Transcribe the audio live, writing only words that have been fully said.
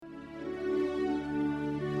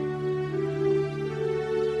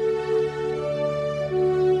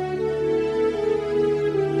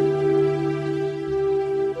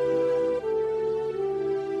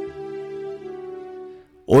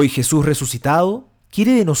Hoy Jesús resucitado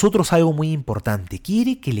quiere de nosotros algo muy importante,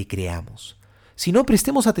 quiere que le creamos. Si no,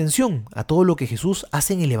 prestemos atención a todo lo que Jesús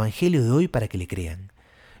hace en el Evangelio de hoy para que le crean.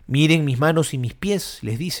 Miren mis manos y mis pies,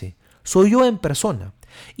 les dice, soy yo en persona.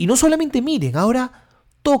 Y no solamente miren, ahora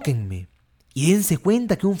tóquenme y dense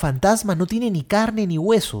cuenta que un fantasma no tiene ni carne ni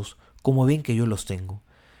huesos, como ven que yo los tengo.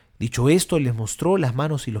 Dicho esto, les mostró las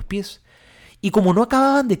manos y los pies. Y como no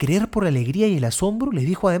acababan de creer por la alegría y el asombro, les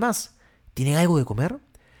dijo además, ¿tienen algo de comer?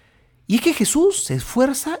 Y es que Jesús se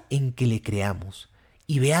esfuerza en que le creamos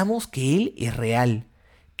y veamos que Él es real,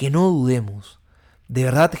 que no dudemos. De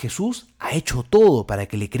verdad Jesús ha hecho todo para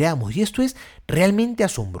que le creamos y esto es realmente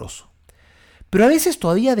asombroso. Pero a veces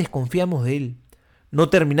todavía desconfiamos de Él, no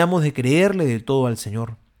terminamos de creerle del todo al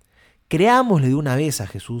Señor. Creámosle de una vez a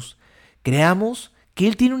Jesús, creamos que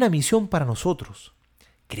Él tiene una misión para nosotros.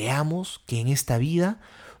 Creamos que en esta vida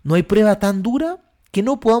no hay prueba tan dura que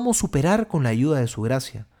no podamos superar con la ayuda de su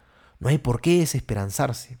gracia. No hay por qué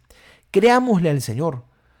desesperanzarse. Creámosle al Señor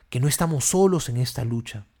que no estamos solos en esta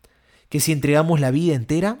lucha, que si entregamos la vida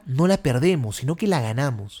entera no la perdemos, sino que la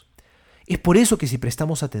ganamos. Es por eso que si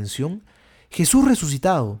prestamos atención, Jesús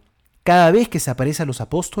resucitado, cada vez que se aparece a los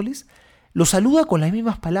apóstoles, los saluda con las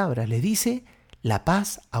mismas palabras, les dice, la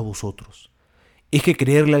paz a vosotros. Es que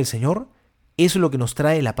creerle al Señor es lo que nos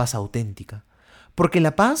trae la paz auténtica, porque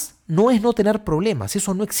la paz no es no tener problemas,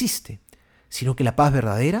 eso no existe, sino que la paz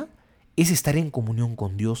verdadera es estar en comunión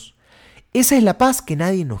con Dios. Esa es la paz que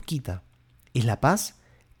nadie nos quita. Es la paz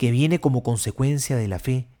que viene como consecuencia de la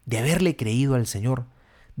fe, de haberle creído al Señor,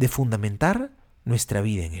 de fundamentar nuestra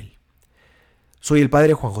vida en Él. Soy el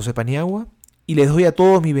Padre Juan José Paniagua y les doy a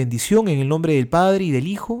todos mi bendición en el nombre del Padre y del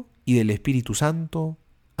Hijo y del Espíritu Santo.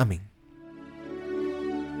 Amén.